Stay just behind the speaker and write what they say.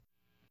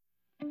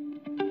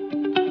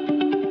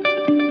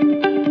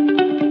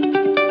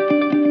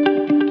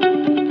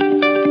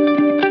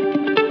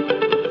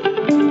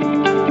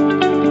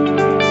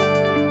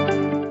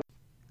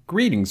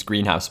Greetings,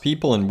 greenhouse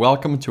people, and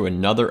welcome to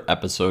another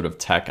episode of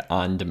Tech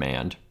on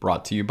Demand,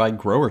 brought to you by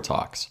Grower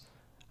Talks.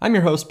 I'm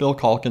your host, Bill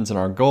Calkins, and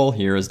our goal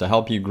here is to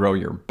help you grow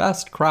your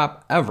best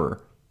crop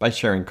ever by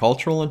sharing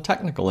cultural and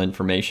technical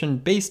information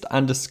based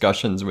on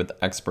discussions with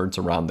experts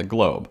around the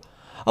globe,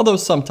 although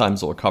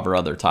sometimes we'll cover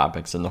other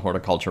topics in the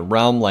horticulture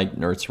realm like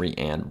nursery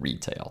and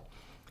retail.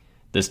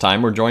 This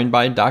time we're joined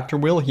by Dr.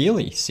 Will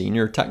Healy,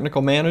 Senior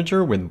Technical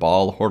Manager with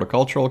Ball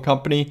Horticultural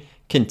Company,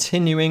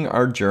 continuing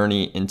our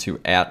journey into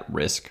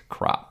at-risk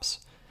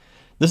crops.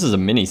 This is a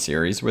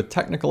mini-series with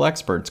technical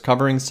experts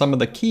covering some of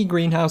the key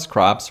greenhouse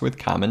crops with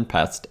common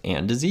pest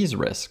and disease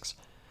risks.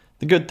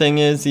 The good thing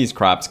is these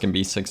crops can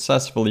be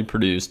successfully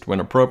produced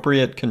when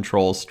appropriate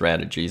control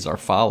strategies are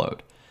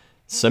followed.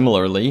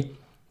 Similarly,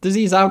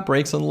 disease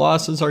outbreaks and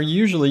losses are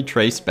usually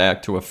traced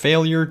back to a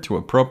failure to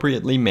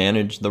appropriately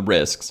manage the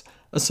risks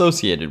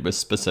associated with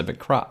specific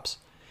crops.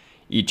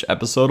 Each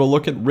episode will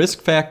look at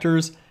risk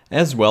factors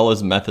as well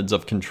as methods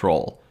of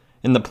control,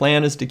 and the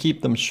plan is to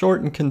keep them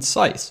short and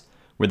concise,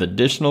 with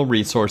additional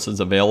resources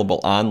available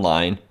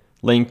online,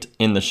 linked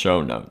in the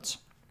show notes.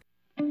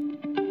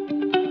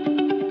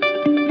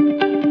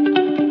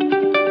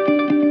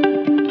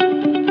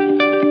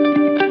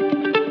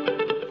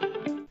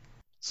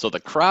 So the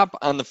crop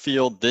on the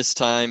field this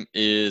time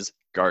is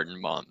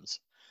garden mums.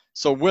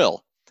 So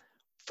Will,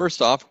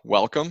 first off,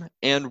 welcome,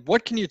 and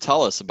what can you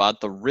tell us about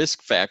the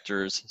risk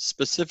factors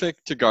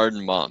specific to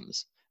garden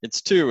mums? It's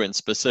two in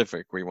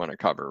specific we want to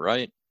cover,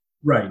 right?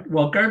 Right.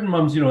 Well, garden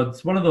mums,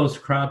 it's one of those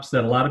crops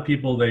that a lot of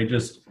people, they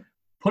just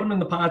put them in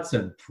the pots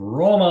and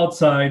throw them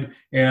outside.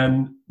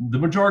 And the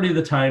majority of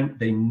the time,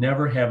 they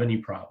never have any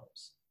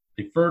problems.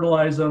 They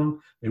fertilize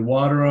them, they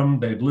water them,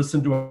 they've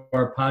listened to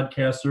our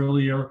podcast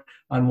earlier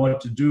on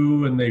what to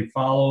do, and they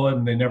follow it,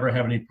 and they never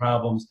have any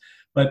problems.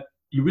 But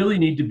you really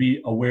need to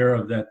be aware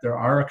of that. There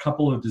are a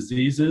couple of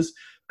diseases,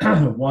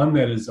 one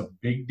that is a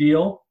big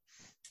deal,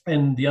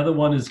 and the other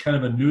one is kind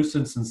of a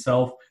nuisance and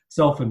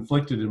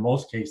self-inflicted in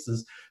most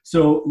cases.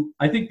 So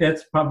I think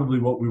that's probably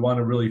what we want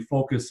to really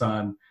focus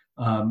on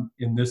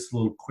in this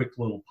quick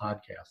little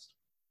podcast.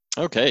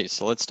 Okay,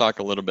 so let's talk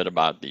a little bit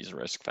about these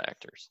risk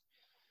factors.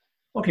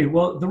 Okay,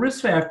 well, the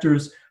risk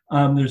factors,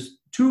 there's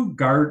two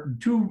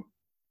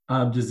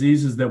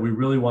diseases that we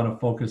really want to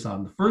focus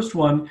on. The first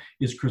one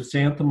is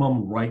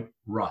chrysanthemum white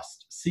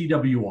rust,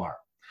 CWR.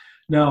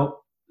 Now,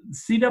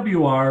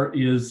 CWR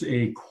is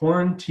a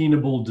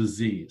quarantinable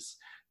disease.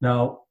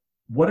 Now,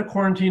 what a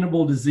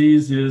quarantinable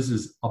disease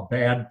is a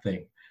bad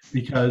thing,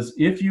 because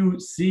if you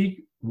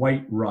see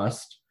white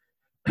rust,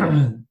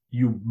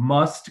 you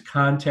must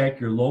contact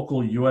your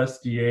local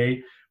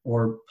USDA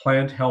or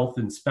plant health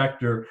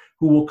inspector,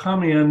 who will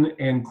come in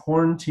and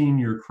quarantine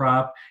your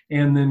crop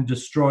and then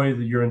destroy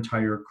your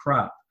entire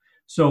crop.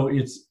 So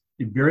it's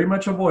very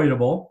much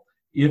avoidable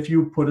if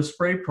you put a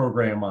spray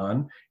program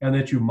on and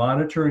that you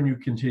monitor and you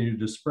continue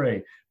to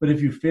spray. But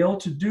if you fail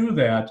to do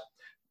that,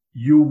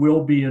 you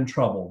will be in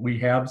trouble. We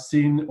have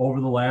seen over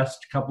the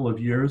last couple of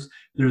years,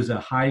 there's a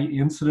high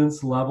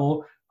incidence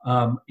level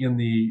in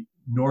the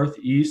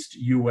Northeast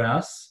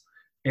US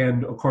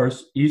and of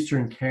course,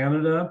 Eastern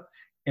Canada,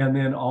 and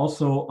then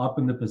also up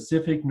in the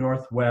Pacific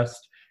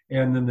Northwest.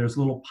 And then there's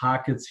little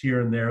pockets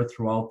here and there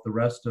throughout the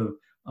rest of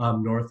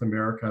North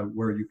America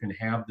where you can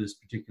have this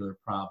particular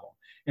problem.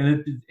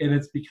 And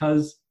it's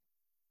because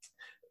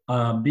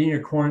being a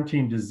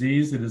quarantine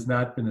disease, it has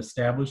not been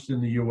established in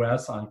the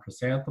US on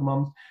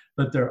chrysanthemums,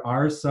 but there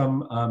are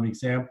some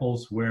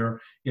examples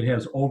where it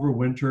has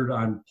overwintered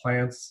on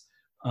plants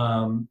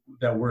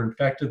that were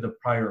infected the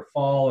prior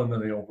fall, and then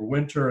they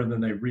overwinter, and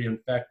then they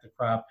reinfect the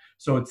crop.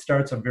 So it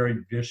starts a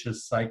very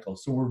vicious cycle.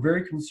 So we're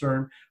very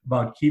concerned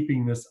about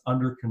keeping this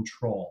under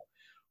control.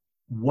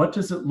 What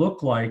does it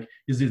look like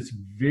is it's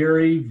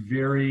very,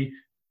 very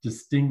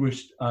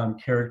distinguished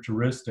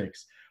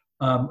characteristics.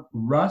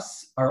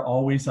 Rusts are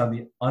always on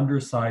the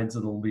undersides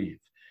of the leaf.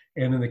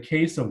 And in the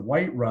case of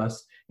white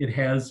rust, it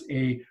has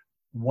a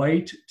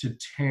white to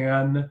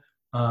tan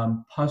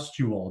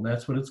pustule, and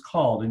that's what it's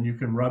called. And you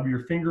can rub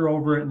your finger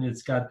over it, and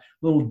it's got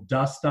little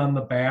dust on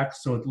the back,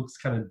 so it looks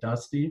kind of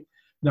dusty.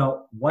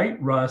 Now, white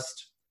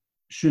rust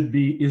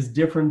is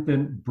different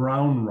than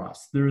brown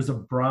rust. There is a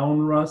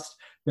brown rust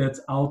that's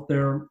out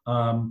there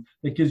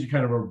that gives you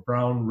kind of a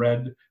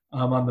brown-red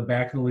on the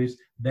back of the leaves.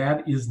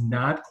 That is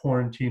not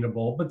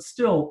quarantinable, but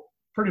still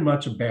pretty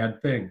much a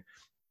bad thing.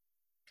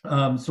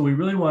 So we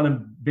really want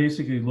to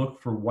basically look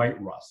for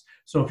white rust.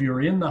 So if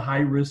you're in the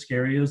high-risk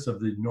areas of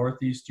the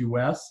Northeast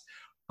US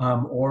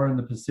or in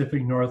the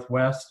Pacific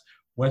Northwest,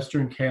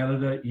 Western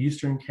Canada,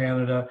 Eastern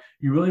Canada,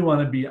 you really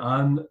want to be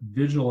on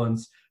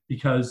vigilance,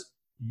 because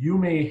you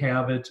may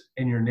have it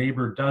and your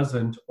neighbor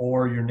doesn't,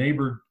 or your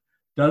neighbor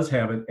does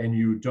have it and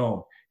you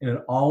don't. And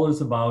it all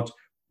is about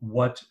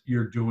what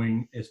you're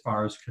doing as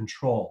far as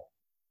control.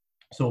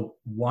 So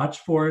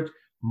watch for it,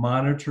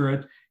 monitor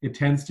it. It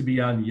tends to be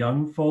on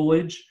young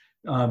foliage.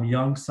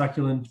 Young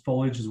succulent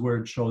foliage is where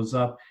it shows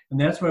up. And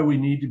that's why we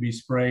need to be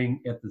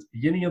spraying at the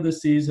beginning of the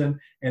season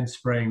and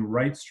spraying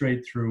right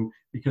straight through,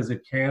 because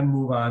it can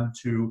move on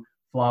to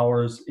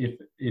flowers if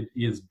it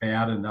is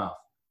bad enough.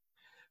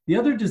 The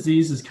other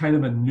disease is kind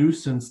of a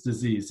nuisance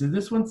disease. And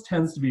this one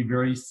tends to be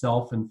very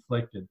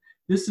self-inflicted.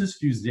 This is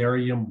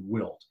Fusarium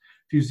wilt.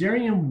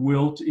 Fusarium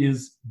wilt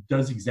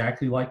does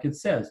exactly like it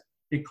says.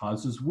 It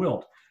causes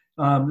wilt.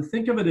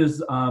 Think of it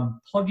as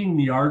plugging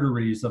the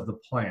arteries of the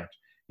plant.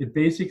 It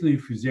basically,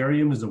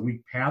 Fusarium is a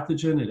weak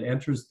pathogen. It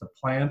enters the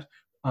plant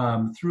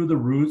through the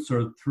roots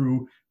or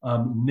through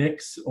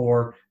nicks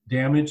or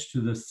damage to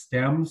the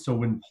stem. So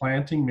when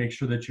planting, make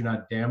sure that you're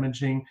not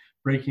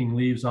breaking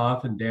leaves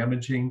off and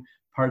damaging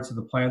parts of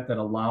the plant that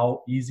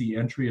allow easy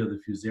entry of the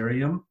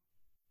Fusarium.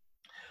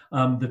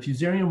 The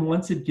Fusarium,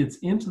 once it gets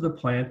into the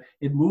plant,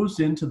 it moves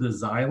into the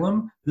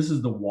xylem. This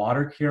is the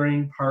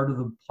water-carrying part of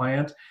the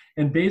plant.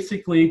 And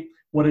basically,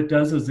 what it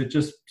does is it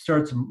just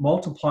starts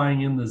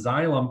multiplying in the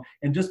xylem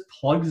and just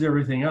plugs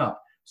everything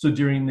up. So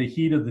during the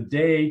heat of the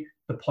day,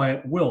 the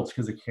plant wilts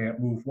because it can't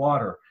move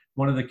water.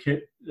 One of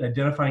the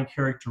identifying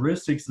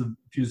characteristics of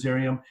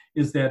Fusarium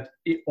is that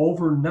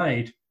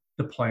overnight,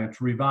 the plant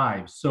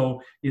revives.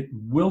 So it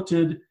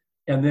wilted,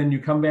 and then you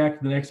come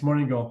back the next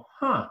morning and go,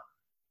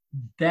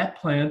 that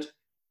plant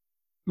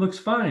looks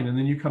fine. And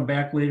then you come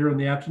back later in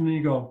the afternoon and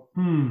you go,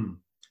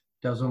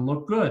 doesn't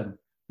look good.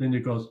 Then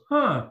it goes,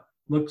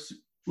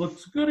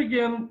 looks good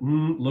again,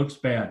 looks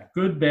bad,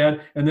 good,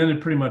 bad, and then it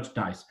pretty much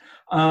dies.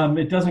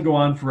 It doesn't go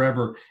on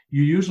forever.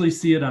 You usually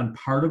see it on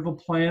part of a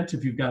plant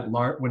if you've got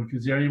when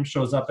Fusarium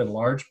shows up in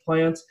large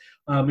plants.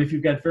 If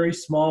you've got very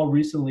small,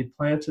 recently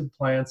planted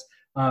plants,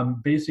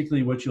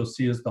 basically what you'll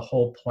see is the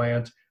whole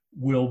plant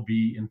will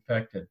be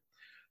infected.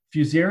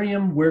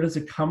 Fusarium, where does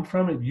it come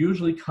from? It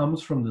usually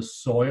comes from the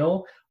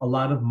soil. A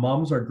lot of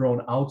mums are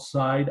grown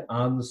outside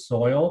on the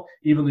soil.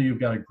 Even though you've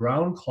got a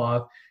ground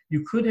cloth,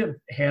 you could have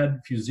had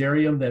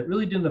Fusarium that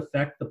really didn't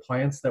affect the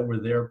plants that were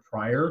there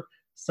prior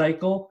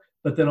cycle,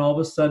 but then all of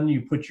a sudden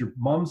you put your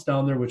mums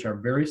down there, which are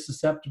very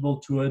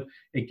susceptible to it.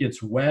 It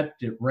gets wet,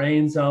 it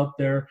rains out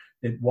there,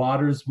 it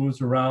waters,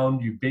 moves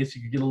around, you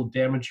basically get a little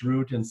damaged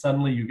root, and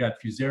suddenly you got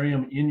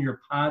Fusarium in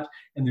your pot,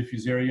 and the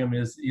Fusarium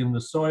is in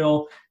the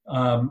soil,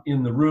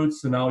 in the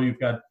roots, and now you've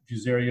got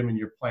Fusarium in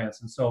your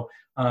plants. And so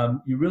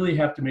you really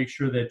have to make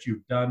sure that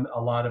you've done a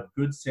lot of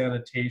good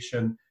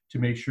sanitation to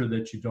make sure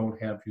that you don't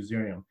have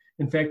Fusarium.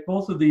 In fact,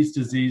 both of these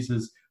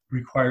diseases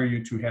require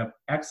you to have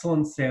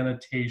excellent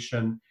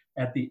sanitation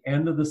at the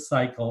end of the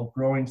cycle,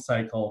 growing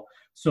cycle,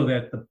 so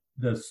that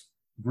the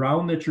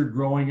ground that you're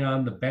growing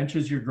on, the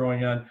benches you're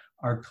growing on,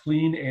 are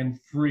clean and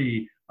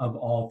free of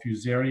all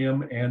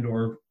Fusarium and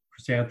or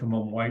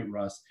Chrysanthemum white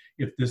rust,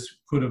 if this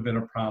could have been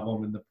a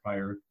problem in the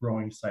prior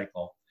growing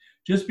cycle.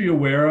 Just be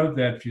aware of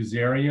that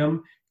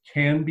Fusarium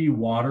can be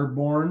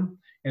waterborne,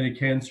 and it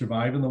can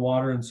survive in the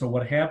water. And so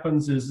what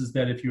happens is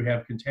that if you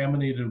have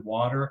contaminated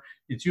water,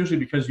 it's usually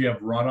because you have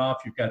runoff,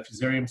 you've got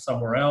Fusarium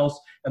somewhere else,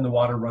 and the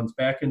water runs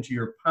back into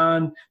your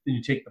pond. Then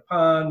you take the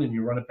pond and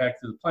you run it back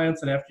to the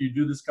plants. And after you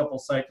do this couple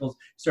cycles,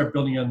 you start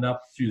building enough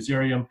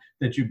Fusarium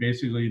that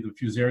the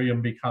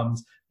Fusarium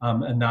becomes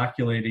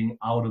inoculating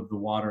out of the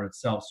water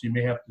itself. So you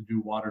may have to do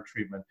water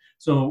treatment.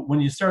 So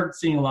when you start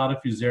seeing a lot of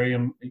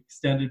Fusarium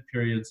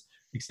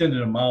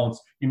extended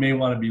amounts, you may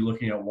want to be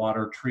looking at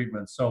water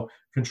treatment. So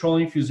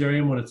controlling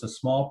Fusarium when it's a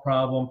small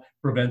problem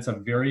prevents a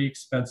very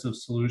expensive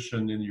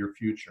solution in your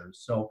future.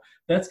 So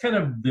that's kind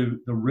of the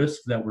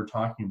risk that we're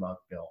talking about,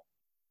 Bill.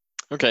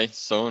 Okay,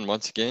 so and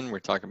once again, we're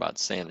talking about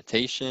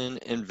sanitation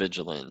and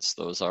vigilance.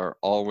 Those are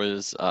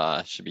always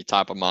should be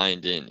top of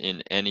mind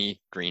in any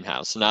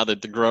greenhouse. So now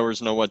that the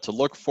growers know what to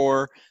look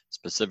for,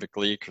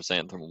 specifically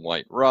Chrysanthemum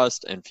white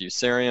rust and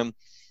Fusarium,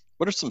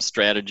 what are some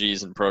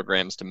strategies and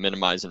programs to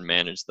minimize and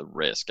manage the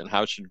risk? And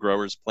how should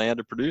growers plan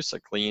to produce a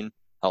clean,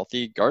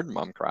 healthy garden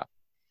mum crop?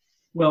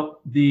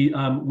 Well,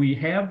 we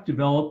have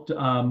developed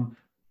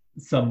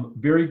some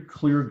very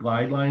clear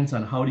guidelines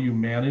on how do you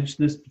manage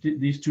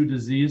these two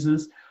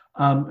diseases.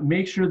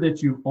 Make sure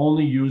that you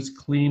only use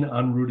clean,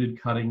 unrooted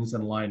cuttings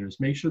and liners.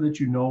 Make sure that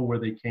you know where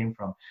they came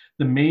from.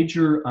 The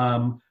major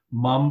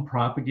mum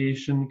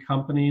propagation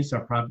companies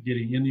are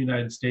propagating in the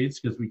United States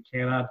because we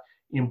cannot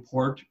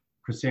import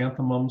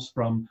chrysanthemums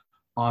from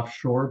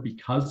offshore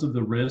because of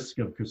the risk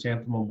of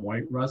Chrysanthemum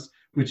white rust,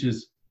 which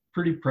is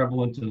pretty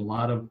prevalent in a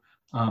lot of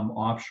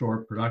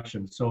offshore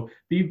production. So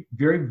be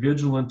very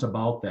vigilant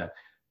about that.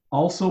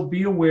 Also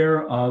be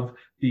aware of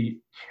the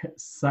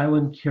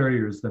silent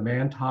carriers, the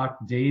Mantoc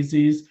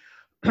daisies,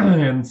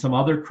 and some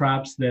other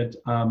crops that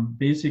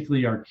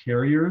basically are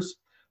carriers.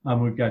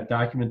 We've got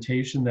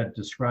documentation that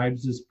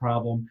describes this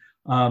problem,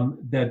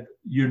 that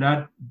you're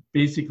not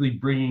basically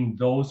bringing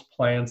those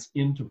plants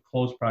into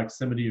close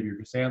proximity of your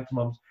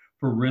chrysanthemums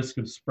for risk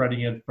of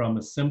spreading it from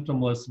a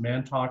symptomless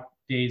Mantoc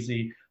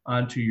daisy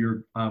onto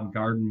your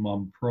garden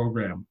mum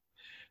program.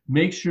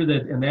 Make sure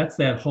that, and that's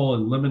that whole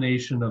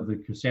elimination of the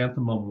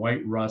Chrysanthemum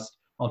white rust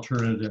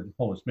alternative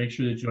host. Make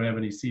sure that you don't have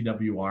any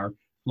CWR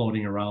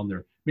floating around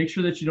there. Make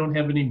sure that you don't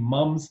have any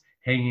mums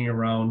hanging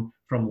around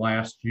from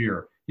last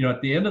year. You know,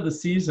 at the end of the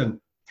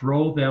season,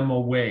 throw them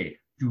away.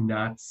 do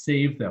not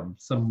save them.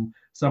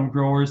 Some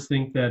growers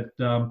think that,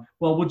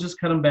 well, we'll just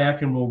cut them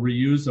back and we'll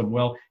reuse them.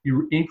 Well,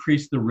 you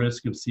increase the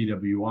risk of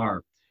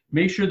CWR.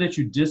 Make sure that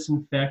you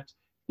disinfect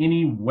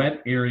any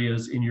wet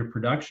areas in your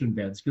production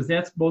beds, because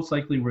that's most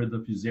likely where the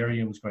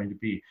fusarium is going to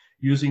be.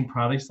 Using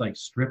products like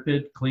Strip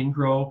It, Clean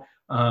Grow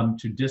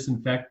to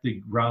disinfect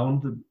the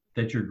ground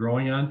that you're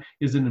growing on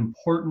is an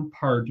important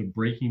part of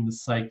breaking the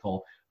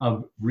cycle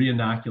of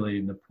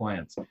re-inoculating the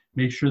plants.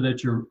 Make sure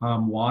that your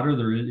water,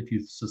 if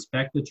you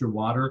suspect that your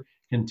water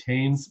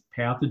contains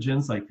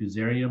pathogens like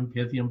Fusarium,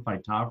 Pythium,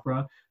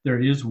 Phytophthora,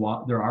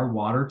 there are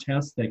water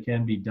tests that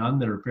can be done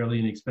that are fairly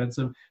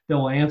inexpensive that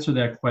will answer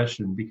that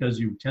question, because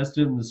you've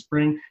tested it in the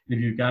spring. If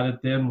you've got it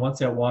then, once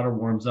that water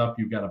warms up,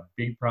 you've got a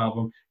big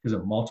problem because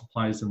it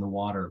multiplies in the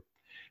water.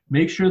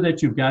 Make sure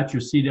that you've got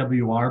your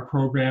CWR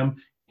program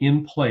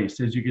in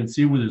place. As you can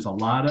see, where there's a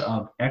lot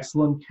of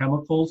excellent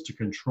chemicals to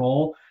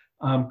control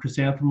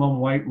chrysanthemum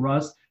white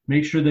rust.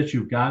 Make sure that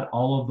you've got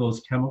all of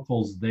those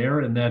chemicals there,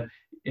 and that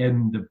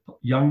in the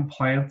young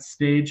plant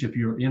stage, if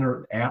you're in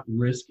an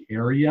at-risk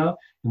area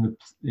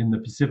in the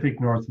Pacific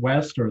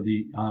Northwest or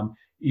the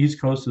East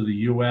Coast of the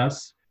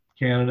U.S.,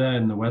 Canada,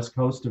 and the West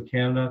Coast of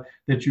Canada,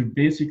 that you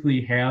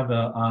basically have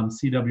a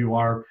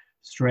CWR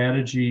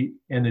strategy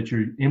and that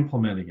you're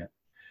implementing it.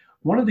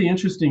 One of the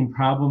interesting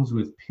problems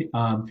with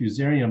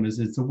Fusarium is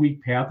it's a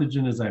weak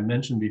pathogen, as I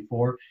mentioned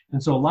before.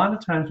 And so a lot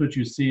of times what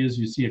you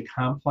see a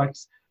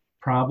complex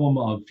problem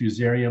of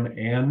Fusarium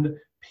and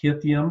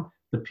Pythium.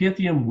 The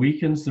Pythium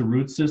weakens the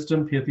root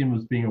system. Pythium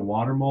is being a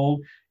water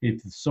mold.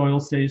 If the soil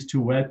stays too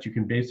wet, you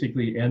can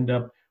basically end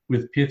up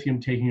with Pythium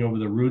taking over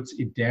the roots.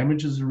 It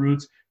damages the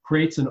roots,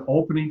 creates an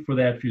opening for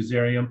that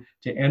Fusarium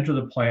to enter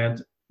the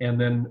plant, and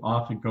then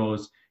off it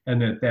goes.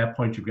 And at that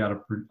point, you've got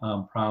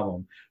a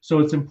problem. So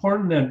it's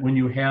important that when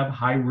you have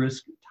high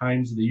risk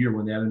times of the year,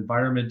 when that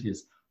environment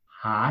is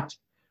hot,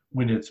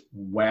 when it's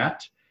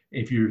wet,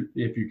 if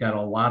you've got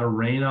a lot of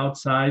rain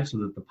outside so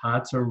that the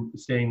pots are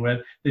staying wet,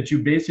 that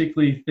you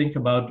basically think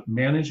about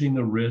managing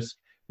the risk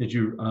that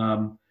you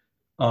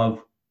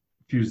of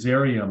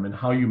Fusarium. And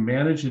how you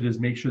manage it is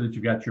make sure that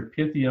you've got your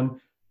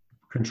Pythium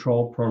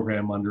control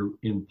program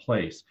in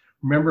place.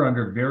 Remember,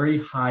 under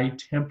very high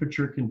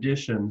temperature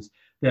conditions,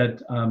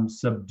 that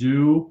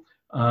subdue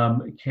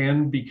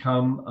can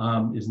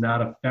become, is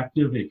not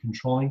effective at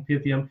controlling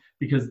Pythium,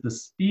 because the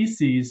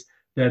species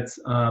that's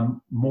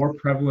more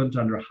prevalent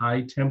under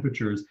high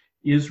temperatures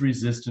is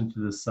resistant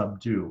to the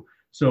subdue.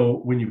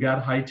 So when you've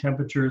got high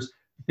temperatures,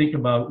 think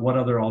about what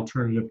other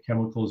alternative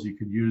chemicals you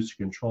could use to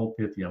control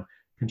Pythium.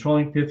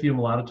 Controlling Pythium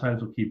a lot of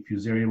times will keep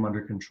Fusarium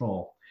under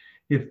control.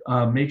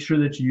 Make sure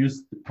that you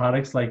use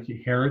products like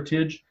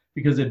Heritage,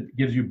 because it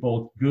gives you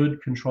both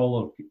good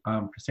control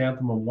of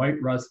chrysanthemum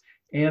white rust,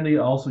 and it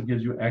also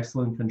gives you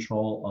excellent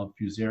control of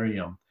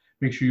Fusarium.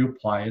 Make sure you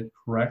apply it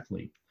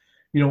correctly.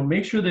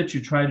 Make sure that you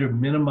try to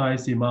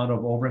minimize the amount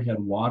of overhead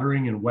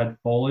watering and wet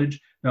foliage.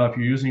 Now, if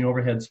you're using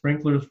overhead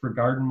sprinklers for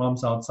garden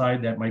mums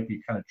outside, that might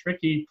be kind of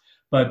tricky,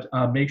 but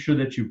make sure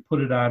that you put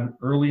it on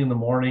early in the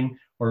morning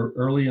or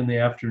early in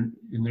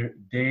the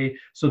day,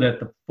 so that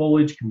the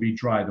foliage can be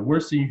dry. The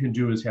worst thing you can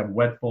do is have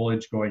wet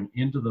foliage going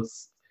into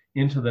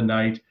the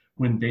night,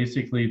 when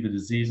basically the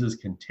diseases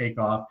can take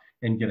off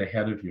and get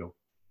ahead of you.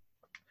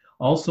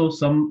 Also,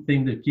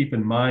 something to keep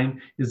in mind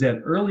is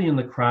that early in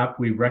the crop,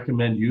 we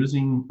recommend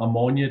using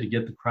ammonia to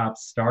get the crop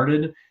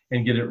started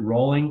and get it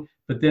rolling.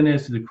 But then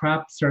as the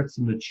crop starts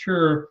to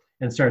mature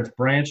and starts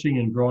branching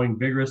and growing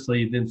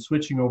vigorously, then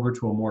switching over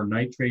to a more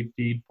nitrate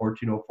feed,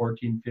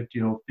 14-0-14,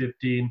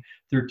 15-0-15,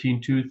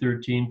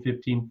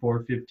 13-2-13,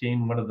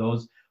 15-4-15, one of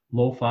those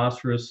low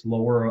phosphorus,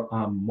 lower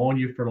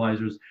ammonia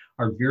fertilizers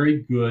are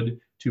very good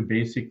to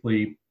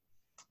basically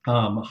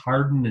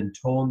harden and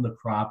tone the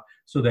crop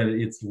so that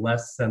it's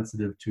less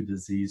sensitive to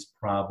disease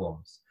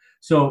problems.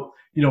 So,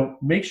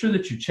 make sure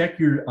that you check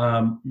your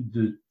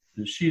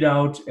the sheet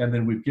out, and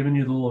then we've given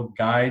you the little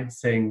guide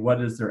saying what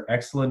is their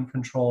excellent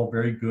control,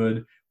 very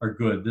good, or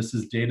good. This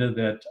is data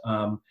that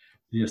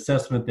the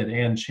assessment that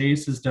Ann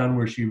Chase has done,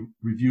 where she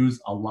reviews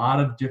a lot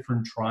of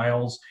different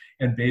trials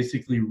and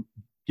basically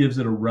gives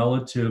it a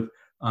relative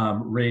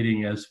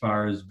rating as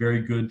far as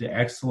very good to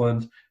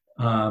excellent,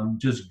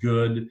 just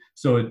good.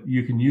 So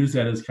you can use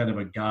that as kind of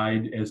a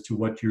guide as to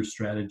what your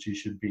strategy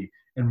should be,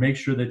 and make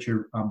sure that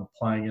you're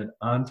applying it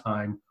on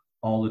time,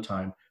 all the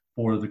time,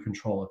 for the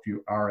control if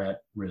you are at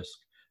risk.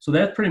 So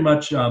that pretty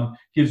much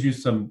gives you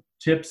some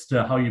tips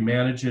to how you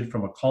manage it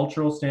from a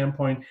cultural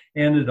standpoint,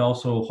 and it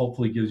also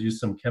hopefully gives you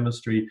some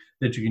chemistry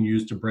that you can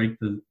use to break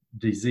the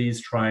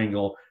disease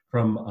triangle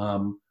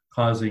from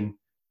causing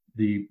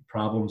the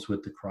problems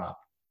with the crop.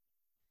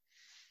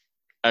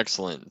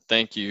 Excellent.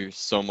 Thank you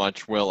so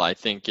much, Will. I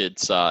think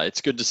it's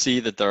good to see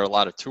that there are a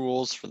lot of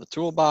tools for the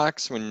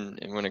toolbox when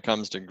it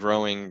comes to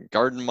growing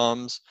garden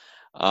mums.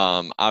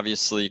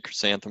 Obviously,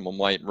 chrysanthemum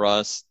white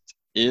rust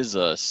is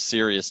a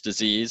serious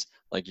disease.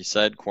 Like you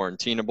said,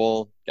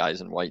 quarantinable,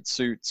 guys in white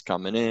suits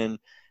coming in,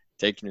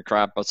 taking your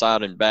crop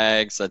out in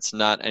bags. That's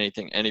not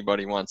anything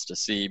anybody wants to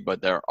see,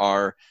 but there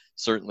are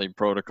certainly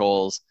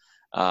protocols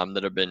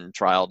that have been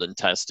trialed and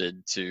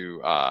tested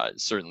to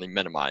certainly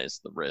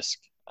minimize the risk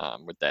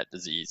with that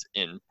disease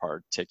in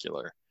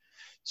particular.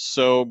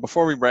 So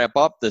before we wrap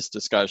up this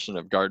discussion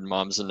of garden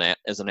mums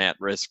as an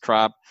at-risk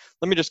crop,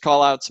 let me just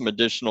call out some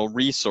additional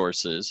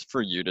resources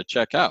for you to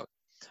check out.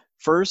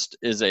 First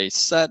is a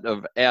set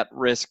of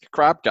at-risk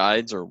crop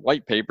guides or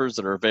white papers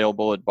that are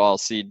available at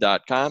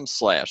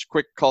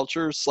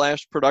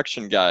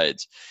ballseed.com/quickculture/production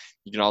guides.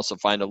 You can also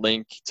find a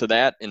link to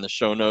that in the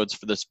show notes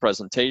for this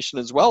presentation,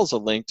 as well as a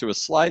link to a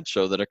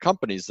slideshow that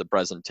accompanies the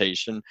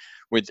presentation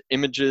with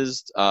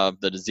images of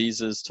the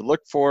diseases to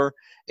look for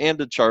and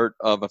a chart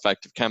of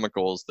effective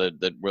chemicals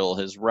that Will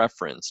has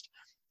referenced.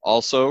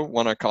 Also,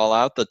 want to call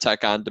out the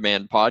Tech on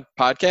Demand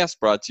podcast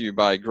brought to you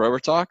by Grower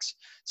Talks.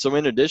 So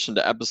in addition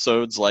to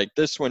episodes like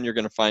this one, you're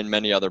going to find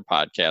many other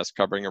podcasts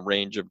covering a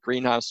range of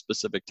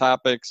greenhouse-specific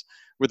topics,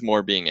 with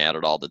more being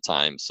added all the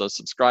time. So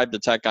subscribe to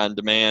Tech on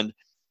Demand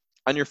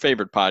on your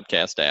favorite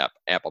podcast app,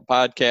 Apple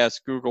Podcasts,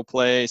 Google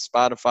Play,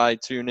 Spotify,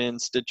 TuneIn,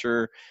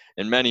 Stitcher,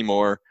 and many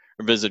more.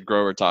 Or visit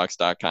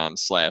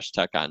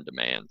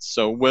growertalks.com/tech-on-demand.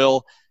 So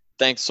Will,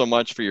 thanks so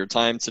much for your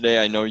time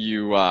today. I know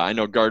I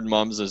know Garden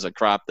Mums is a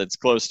crop that's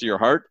close to your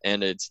heart,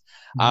 and it's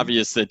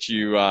obvious that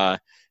you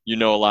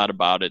know a lot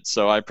about it.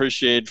 So I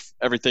appreciate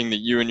everything that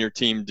you and your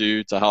team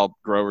do to help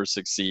growers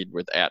succeed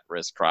with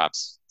at-risk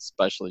crops,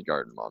 especially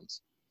Garden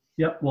Mums.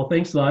 Yep. Well,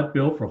 thanks a lot,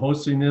 Bill, for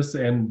hosting this,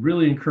 and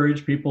really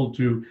encourage people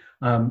to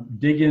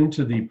dig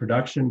into the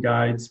production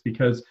guides,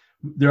 because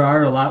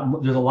there's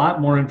a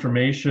lot more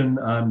information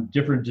on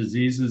different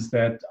diseases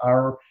that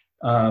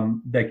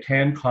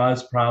can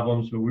cause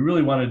problems, but we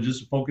really want to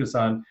just focus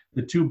on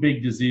the two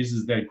big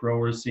diseases that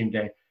growers seem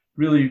to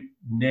really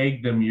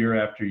nag them year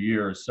after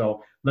year.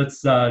 So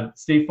let's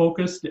stay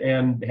focused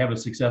and have a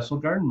successful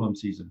garden mum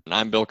season. And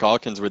I'm Bill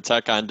Calkins with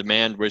Tech on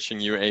Demand, wishing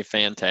you a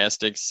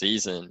fantastic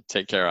season.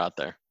 Take care out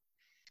there.